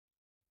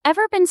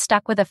Ever been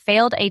stuck with a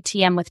failed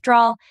ATM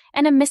withdrawal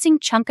and a missing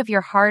chunk of your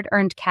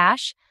hard-earned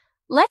cash?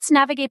 Let's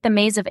navigate the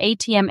maze of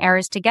ATM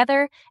errors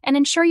together and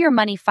ensure your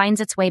money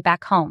finds its way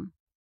back home.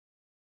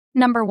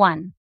 Number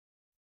 1.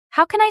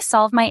 How can I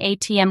solve my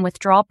ATM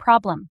withdrawal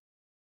problem?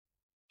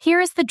 Here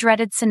is the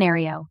dreaded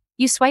scenario.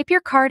 You swipe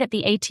your card at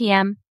the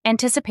ATM,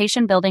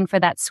 anticipation building for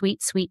that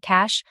sweet, sweet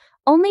cash,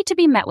 only to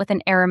be met with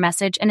an error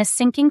message and a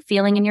sinking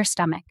feeling in your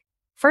stomach.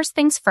 First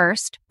things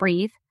first,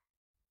 breathe.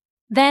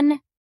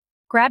 Then,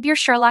 grab your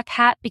Sherlock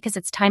hat because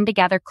it's time to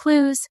gather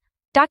clues.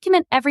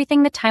 Document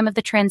everything: the time of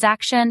the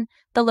transaction,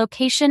 the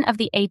location of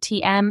the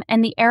ATM,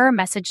 and the error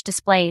message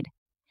displayed.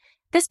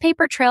 This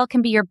paper trail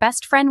can be your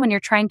best friend when you're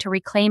trying to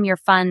reclaim your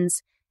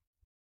funds.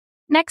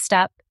 Next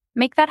up,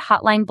 make that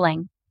hotline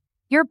bling.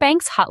 Your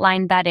bank's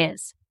hotline, that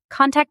is.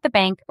 Contact the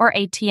bank or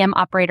ATM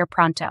operator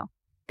pronto.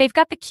 They've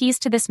got the keys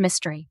to this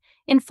mystery.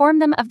 Inform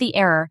them of the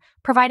error,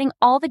 providing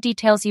all the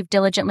details you've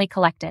diligently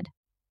collected.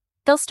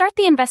 They'll start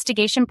the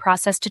investigation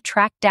process to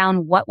track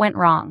down what went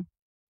wrong.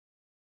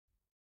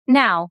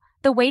 Now,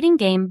 the waiting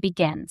game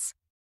begins.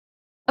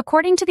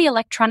 According to the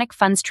Electronic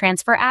Funds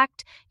Transfer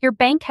Act, your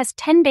bank has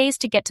 10 days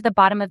to get to the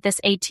bottom of this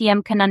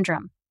ATM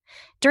conundrum.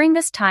 During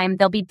this time,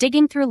 they'll be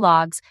digging through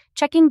logs,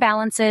 checking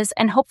balances,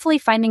 and hopefully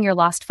finding your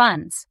lost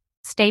funds.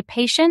 Stay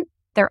patient,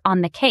 they're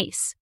on the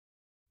case.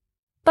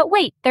 But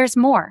wait, there's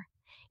more.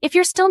 If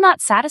you're still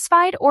not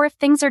satisfied, or if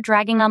things are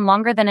dragging on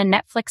longer than a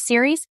Netflix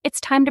series, it's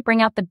time to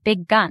bring out the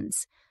big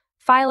guns.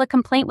 File a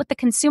complaint with the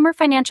Consumer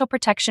Financial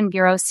Protection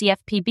Bureau,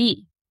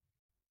 CFPB.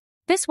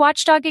 This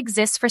watchdog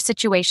exists for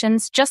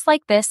situations just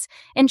like this,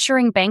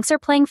 ensuring banks are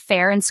playing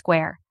fair and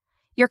square.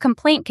 Your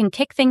complaint can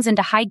kick things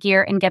into high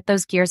gear and get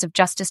those gears of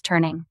justice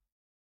turning.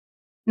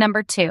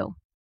 Number 2.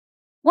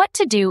 What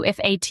to do if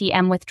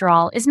ATM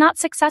withdrawal is not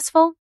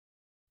successful?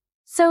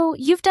 So,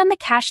 you've done the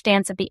cash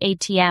dance at the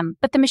ATM,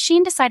 but the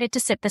machine decided to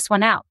sit this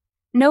one out.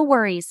 No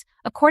worries.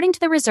 According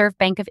to the Reserve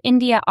Bank of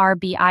India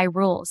 (RBI)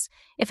 rules,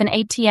 if an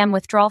ATM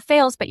withdrawal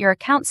fails but your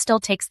account still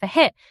takes the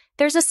hit,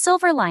 there's a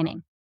silver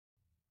lining.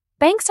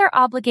 Banks are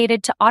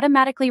obligated to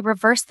automatically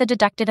reverse the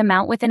deducted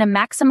amount within a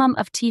maximum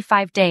of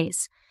 5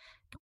 days.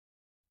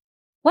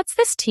 What's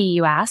this T,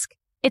 you ask?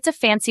 It's a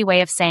fancy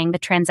way of saying the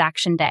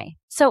transaction day.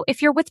 So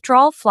if your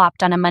withdrawal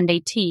flopped on a Monday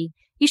T,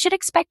 you should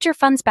expect your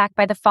funds back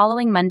by the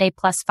following Monday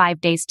plus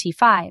 5 days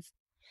T5.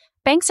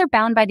 Banks are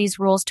bound by these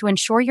rules to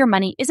ensure your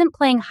money isn't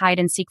playing hide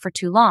and seek for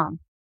too long.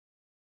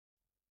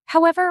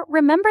 However,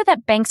 remember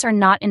that banks are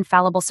not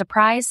infallible.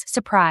 Surprise,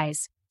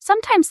 surprise.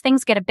 Sometimes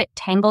things get a bit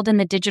tangled in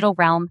the digital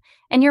realm,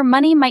 and your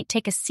money might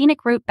take a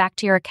scenic route back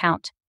to your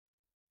account.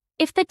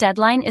 If the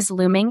deadline is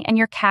looming and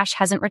your cash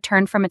hasn't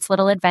returned from its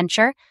little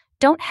adventure,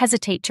 don't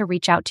hesitate to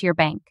reach out to your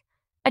bank.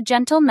 A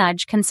gentle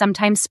nudge can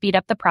sometimes speed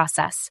up the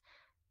process.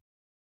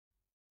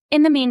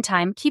 In the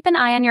meantime, keep an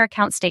eye on your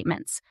account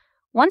statements.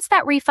 Once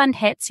that refund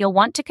hits, you'll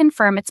want to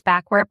confirm it's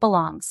back where it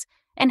belongs.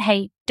 And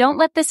hey, don't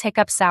let this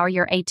hiccup sour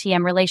your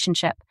ATM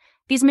relationship.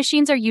 These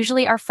machines are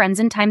usually our friends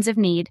in times of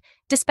need,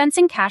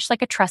 dispensing cash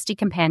like a trusty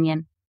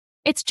companion.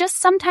 It's just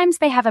sometimes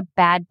they have a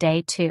bad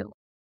day too.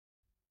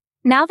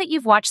 Now that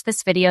you've watched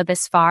this video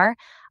this far,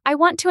 I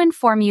want to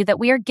inform you that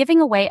we are giving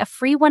away a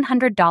free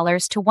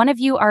 $100 to one of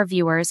you, our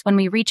viewers, when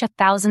we reach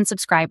 1,000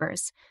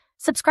 subscribers.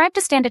 Subscribe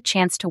to stand a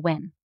chance to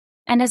win.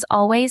 And as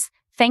always,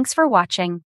 thanks for watching.